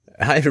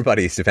Hi,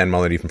 everybody. Stefan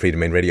Molyneux from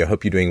Freedom Main Radio.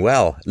 Hope you're doing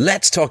well.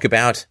 Let's talk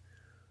about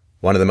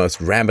one of the most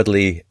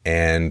rabidly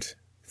and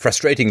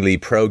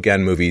frustratingly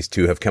pro-gun movies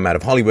to have come out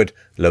of Hollywood,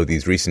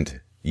 these recent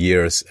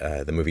years,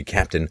 the movie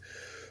Captain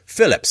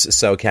Phillips.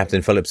 So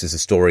Captain Phillips is a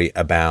story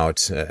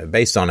about,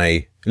 based on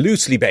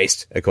loosely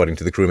based, according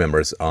to the crew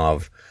members,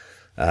 of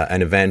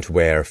an event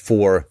where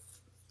 4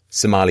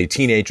 Somali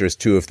teenagers,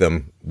 2 of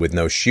them with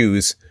no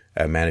shoes,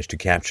 managed to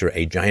capture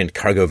a giant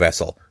cargo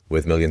vessel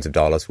with millions of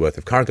dollars worth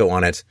of cargo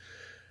on it,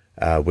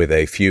 with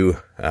a few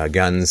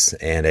guns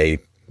and a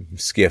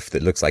skiff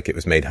that looks like it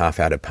was made half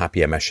out of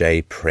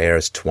papier-mâché,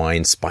 prayers,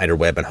 twine,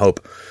 spiderweb, and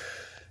hope.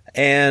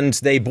 And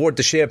they board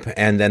the ship,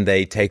 and then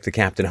they take the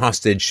captain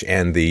hostage,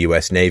 and the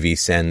U.S. Navy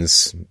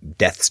sends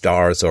Death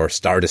Stars or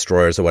Star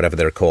Destroyers or whatever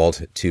they're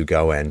called to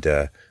go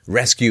and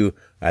rescue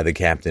the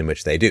captain,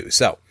 which they do.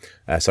 So,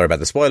 sorry about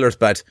the spoilers,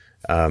 but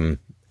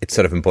it's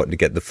sort of important to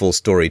get the full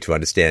story to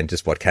understand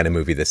just what kind of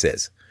movie this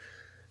is.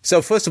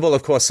 So, first of all,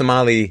 of course,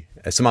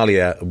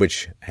 Somalia,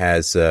 which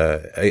has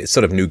a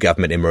sort of new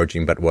government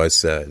emerging, but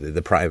was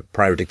the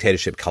prior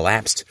dictatorship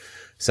collapsed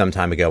some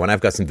time ago. And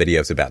I've got some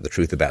videos about the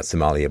truth about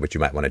Somalia, which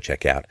you might want to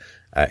check out.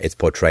 It's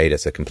portrayed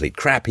as a complete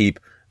crap heap,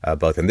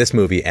 both in this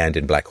movie and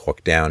in Black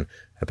Hawk Down.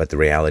 But the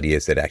reality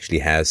is that it actually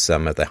has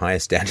some of the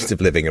highest standards of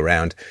living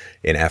around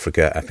in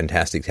Africa, a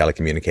fantastic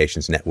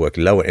telecommunications network,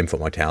 lower infant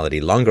mortality,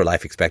 longer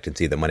life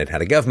expectancy than when it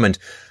had a government.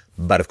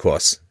 But of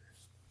course,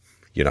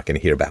 you're not going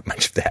to hear about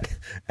much of that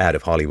out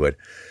of Hollywood,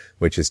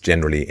 which is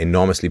generally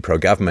enormously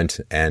pro-government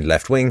and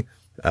left-wing,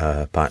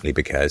 partly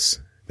because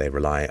they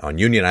rely on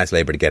unionized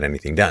labor to get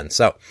anything done.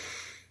 So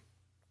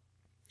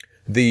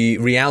the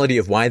reality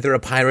of why there are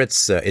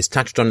pirates is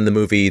touched on in the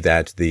movie,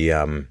 that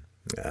the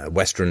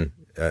Western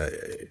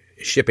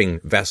fishing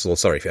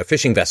vessels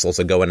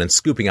are going and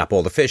scooping up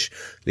all the fish,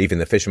 leaving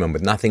the fishermen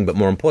with nothing. But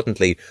more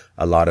importantly,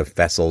 a lot of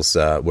vessels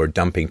were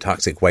dumping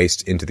toxic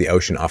waste into the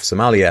ocean off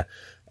Somalia,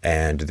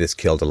 and this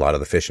killed a lot of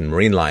the fish and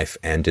marine life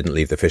and didn't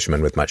leave the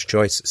fishermen with much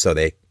choice. So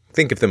they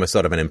think of them as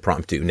sort of an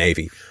impromptu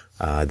navy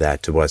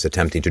that was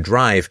attempting to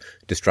drive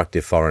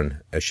destructive foreign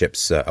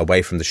ships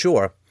away from the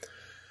shore.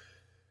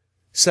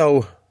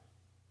 So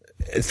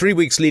 3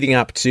 weeks leading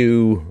up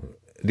to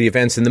the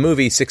events in the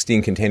movie,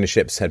 16 container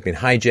ships had been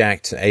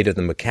hijacked, 8 of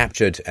them were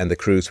captured, and the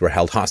crews were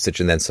held hostage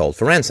and then sold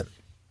for ransom.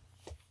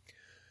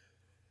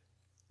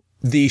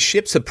 The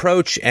ships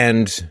approach,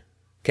 and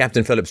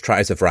Captain Phillips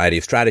tries a variety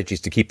of strategies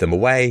to keep them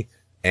away,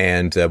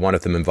 and one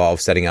of them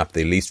involves setting up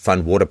the least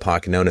fun water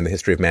park known in the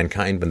history of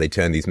mankind, when they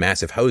turn these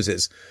massive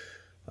hoses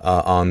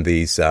on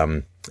these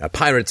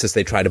pirates as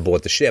they try to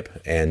board the ship,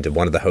 and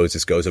one of the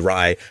hoses goes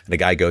awry, and a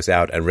guy goes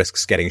out and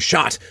risks getting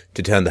shot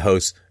to turn the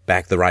hose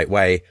back the right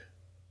way,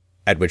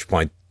 at which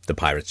point the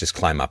pirates just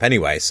climb up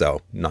anyway, so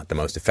not the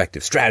most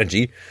effective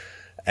strategy.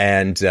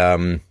 And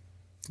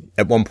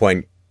at one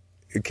point,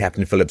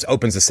 Captain Phillips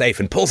opens a safe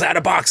and pulls out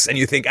a box, and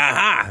you think,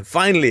 aha,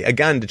 finally a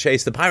gun to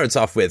chase the pirates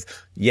off with.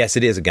 Yes,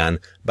 it is a gun,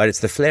 but it's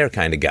the flare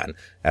kind of gun,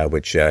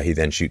 which he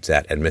then shoots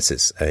at and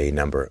misses a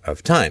number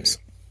of times.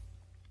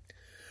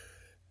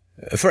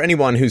 For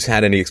anyone who's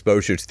had any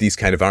exposure to these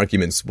kind of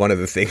arguments, one of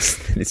the things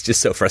that's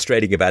just so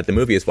frustrating about the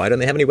movie is, why don't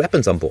they have any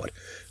weapons on board?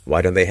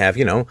 Why don't they have,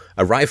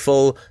 a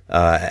rifle,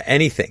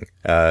 anything,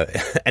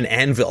 an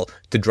anvil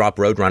to drop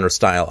Roadrunner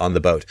style on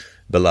the boat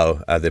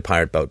below, the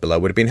pirate boat below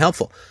would have been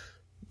helpful.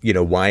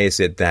 Why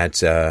is it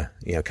that,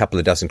 a couple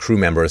of dozen crew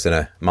members in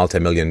a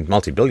multi-million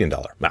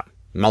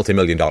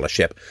dollar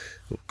ship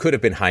could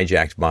have been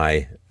hijacked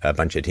by a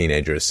bunch of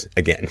teenagers,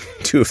 again,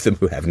 2 of them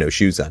who have no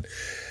shoes on?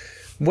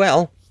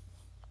 Well,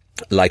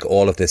 like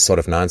all of this sort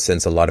of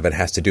nonsense, a lot of it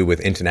has to do with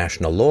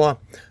international law,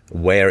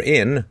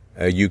 wherein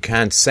you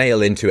can't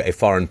sail into a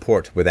foreign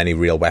port with any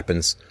real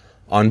weapons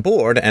on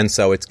board, and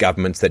so it's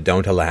governments that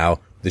don't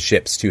allow the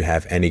ships to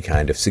have any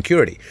kind of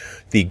security.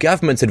 The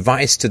government's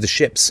advice to the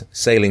ships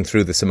sailing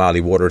through the Somali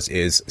waters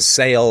is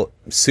sail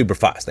super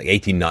fast, like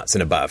 18 knots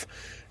and above.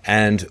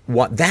 And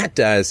what that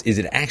does is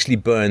it actually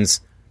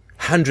burns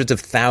hundreds of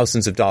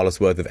thousands of dollars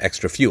worth of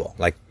extra fuel.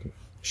 Like,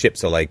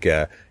 ships are like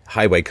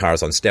highway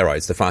cars on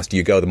steroids. The faster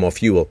you go, the more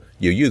fuel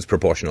you use,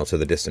 proportional to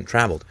the distance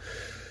traveled.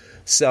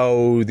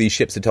 So the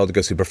ships are told to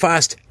go super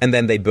fast, and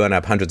then they burn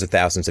up hundreds of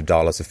thousands of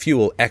dollars of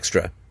fuel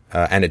extra,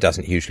 and it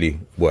doesn't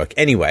usually work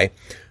anyway.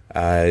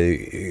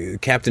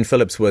 Captain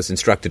Phillips was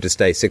instructed to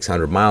stay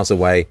 600 miles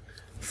away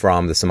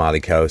from the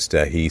Somali coast.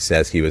 He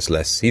says he was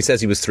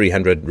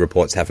 300.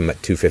 Reports have him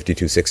at 250,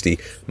 260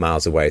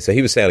 miles away. So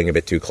he was sailing a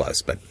bit too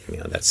close, but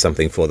that's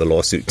something for the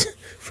lawsuit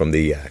from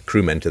the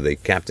crewmen to the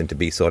captain to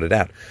be sorted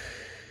out.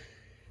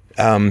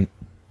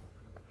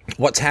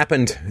 What's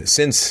happened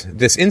since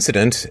this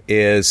incident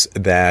is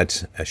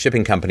that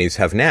shipping companies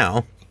have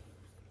now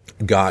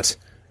got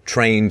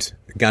trained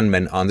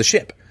gunmen on the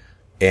ship.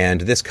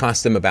 And this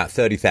cost them about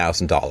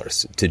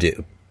 $30,000 to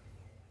do.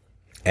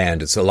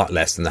 And it's a lot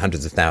less than the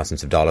hundreds of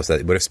thousands of dollars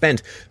that it would have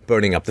spent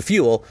burning up the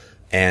fuel.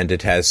 And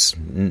it has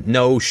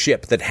no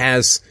ship that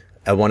has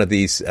one of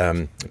these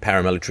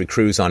paramilitary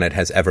crews on it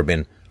has ever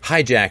been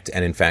hijacked.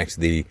 And in fact,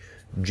 the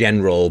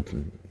general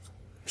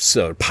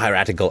so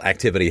piratical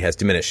activity has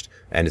diminished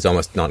and is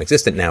almost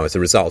non-existent now as a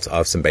result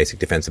of some basic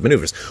defensive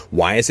maneuvers.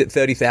 Why is it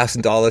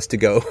 $30,000 to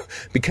go?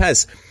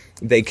 Because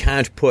they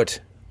can't put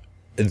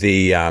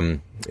the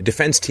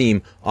defense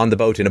team on the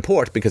boat in a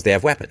port because they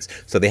have weapons.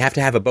 So they have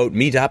to have a boat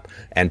meet up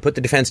and put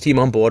the defense team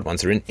on board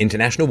once they're in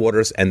international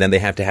waters, and then they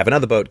have to have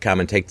another boat come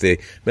and take the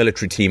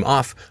military team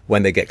off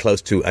when they get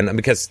close to, and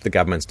because the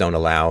governments don't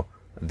allow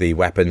the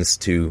weapons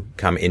to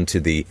come into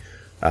the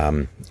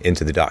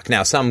dock.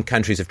 Now, some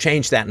countries have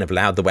changed that and have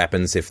allowed the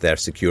weapons if they're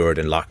secured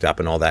and locked up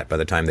and all that by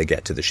the time they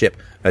get to the ship,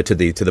 to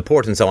the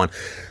port and so on.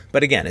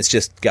 But again, it's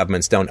just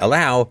governments don't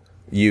allow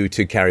you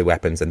to carry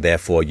weapons, and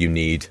therefore you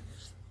need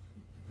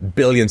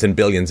billions and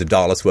billions of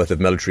dollars worth of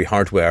military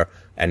hardware,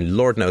 and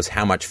Lord knows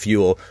how much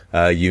fuel.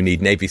 You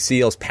need Navy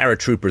SEALs,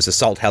 paratroopers,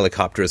 assault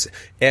helicopters,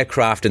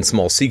 aircraft and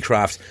small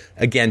seacraft,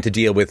 again, to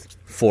deal with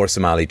 4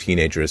 Somali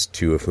teenagers,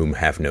 2 of whom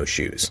have no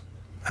shoes.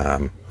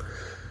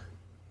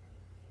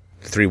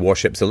 3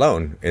 warships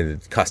alone,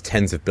 it cost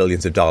tens of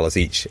billions of dollars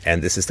each,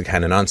 and this is the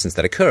kind of nonsense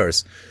that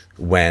occurs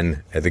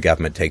when the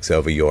government takes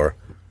over your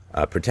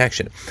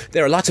protection.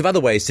 There are lots of other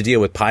ways to deal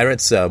with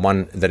pirates.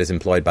 One that is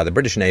employed by the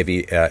British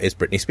Navy is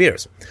Britney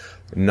Spears.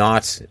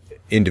 Not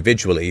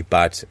individually,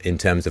 but in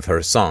terms of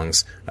her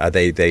songs.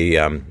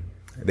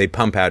 They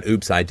pump out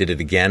Oops, I Did It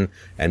Again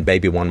and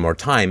Baby One More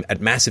Time at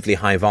massively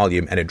high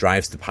volume, and it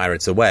drives the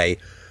pirates away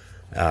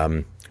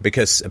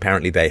because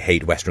apparently they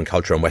hate Western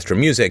culture and Western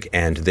music,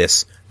 and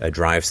this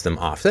drives them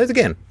off. So it's,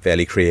 again,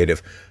 fairly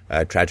creative.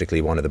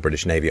 Tragically, one of the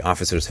British Navy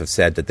officers have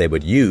said that they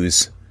would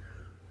use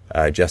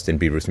Justin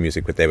Bieber's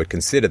music, but they would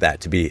consider that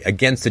to be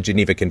against the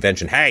Geneva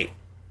Convention. Hey!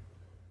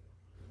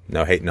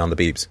 No hating on the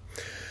Biebs.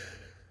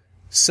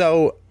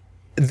 So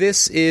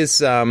this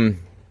is an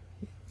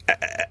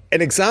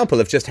example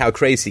of just how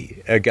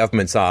crazy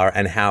governments are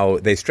and how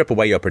they strip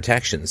away your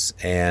protections,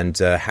 and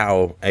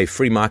how a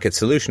free market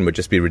solution would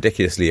just be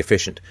ridiculously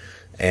efficient.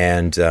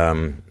 And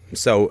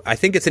so I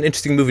think it's an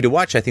interesting movie to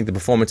watch. I think the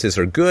performances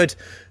are good,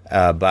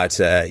 but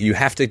you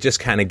have to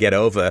just kind of get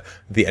over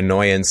the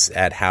annoyance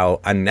at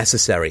how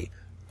unnecessary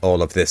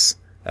all of this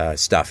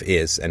stuff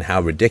is, and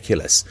how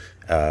ridiculous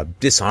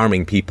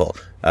disarming people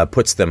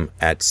puts them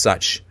at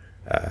such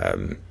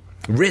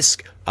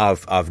risk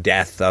of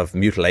death, of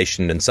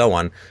mutilation, and so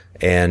on.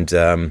 And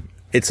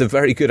it's a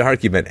very good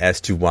argument as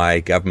to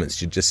why governments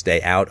should just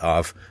stay out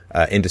of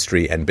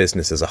industry and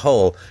business as a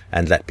whole,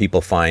 and let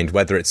people find,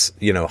 whether it's,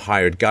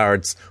 hired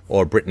guards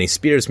or Britney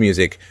Spears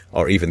music,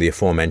 or even the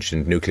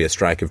aforementioned nuclear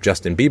strike of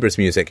Justin Bieber's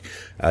music.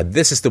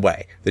 This is the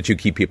way that you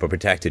keep people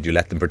protected. You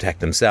let them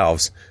protect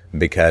themselves,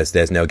 because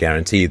there's no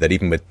guarantee that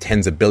even with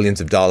tens of billions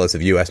of dollars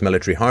of U.S.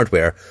 military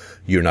hardware,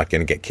 you're not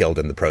going to get killed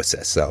in the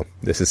process. So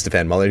this is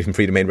Stefan Molyneux from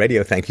Freedomain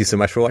Radio. Thank you so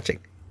much for watching.